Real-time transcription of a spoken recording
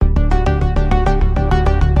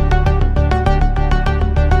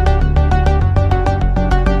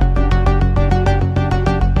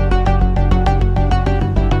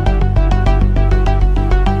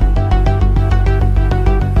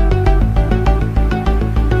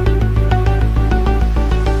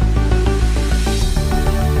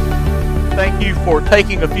for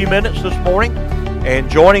taking a few minutes this morning and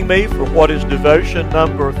joining me for what is devotion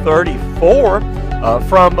number 34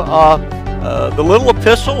 from the little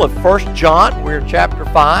epistle of 1 John. We're in chapter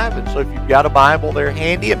 5, and so if you've got a Bible there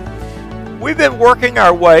handy, we've been working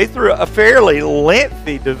our way through a fairly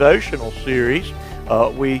lengthy devotional series.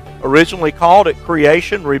 We originally called it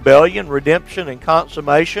Creation, Rebellion, Redemption, and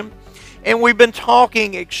Consummation. And we've been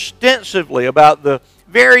talking extensively about the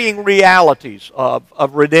varying realities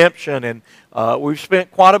of redemption. And we've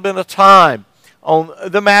spent quite a bit of time on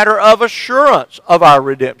the matter of assurance of our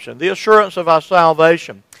redemption, the assurance of our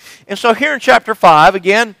salvation. And so here in chapter 5,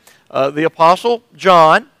 again, the Apostle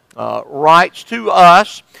John writes to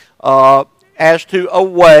us as to a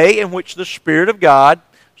way in which the Spirit of God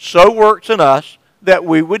so works in us that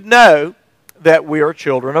we would know that we are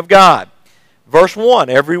children of God. Verse 1,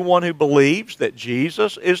 everyone who believes that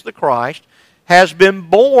Jesus is the Christ has been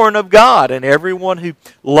born of God, and everyone who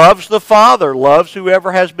loves the Father loves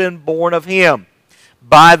whoever has been born of Him.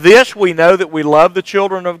 By this we know that we love the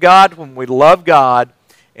children of God when we love God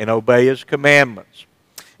and obey His commandments.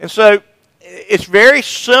 And so it's very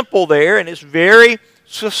simple there, and it's very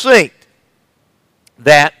succinct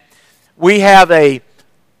that we have a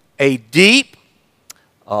deep,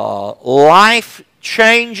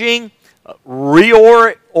 life-changing,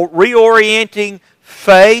 reorienting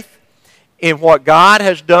faith in what God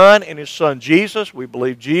has done in His Son Jesus. We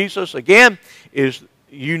believe Jesus, again, is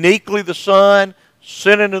uniquely the Son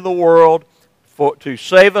sent into the world to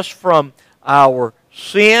save us from our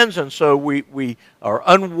sins. And so we are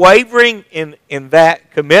unwavering in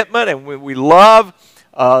that commitment, and we love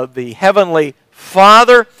the Heavenly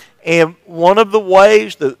Father. And one of the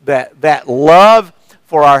ways that love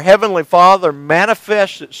for our Heavenly Father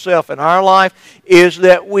manifests itself in our life is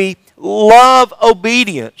that we love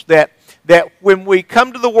obedience, that when we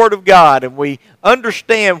come to the Word of God and we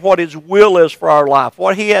understand what His will is for our life,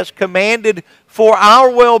 what He has commanded for our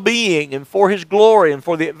well-being and for His glory and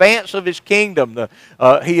for the advance of His kingdom,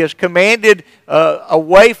 He has commanded a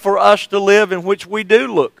way for us to live in which we do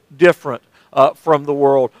look different from the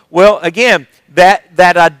world. Well, again, that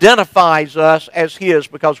identifies us as His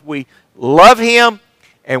because we love Him,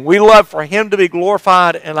 and we love for Him to be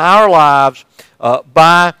glorified in our lives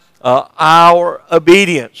by our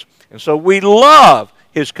obedience. And so we love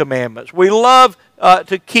His commandments. We love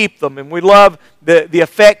to keep them, and we love the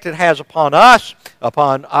effect it has upon us,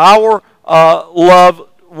 upon our loved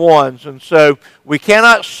ones. And so we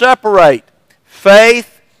cannot separate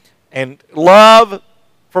faith and love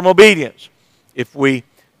from obedience. If we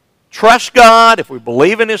trust God, if we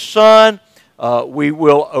believe in His Son, we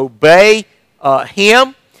will obey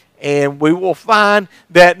Him, and we will find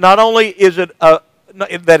that not only is it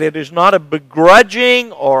that it is not a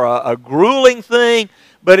begrudging or a grueling thing,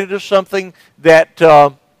 but it is something that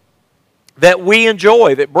that we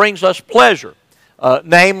enjoy, that brings us pleasure,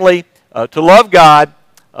 namely to love God,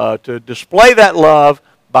 to display that love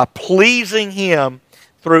by pleasing Him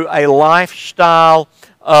through a lifestyle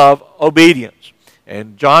of obedience.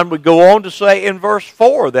 And John would go on to say in verse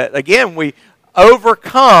 4 that, again, we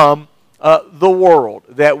overcome the world,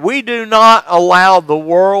 that we do not allow the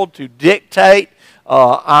world to dictate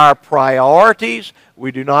our priorities.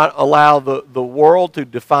 We do not allow the world to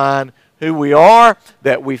define who we are,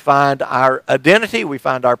 that we find our identity, we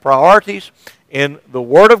find our priorities in the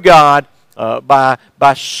Word of God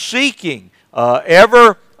by seeking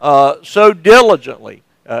ever so diligently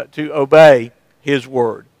to obey His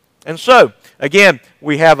Word. And so, again,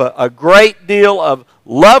 we have a great deal of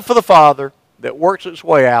love for the Father that works its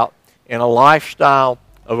way out in a lifestyle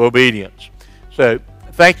of obedience. So,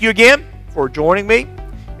 thank you again for joining me,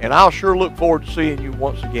 and I'll sure look forward to seeing you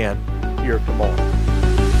once again here tomorrow.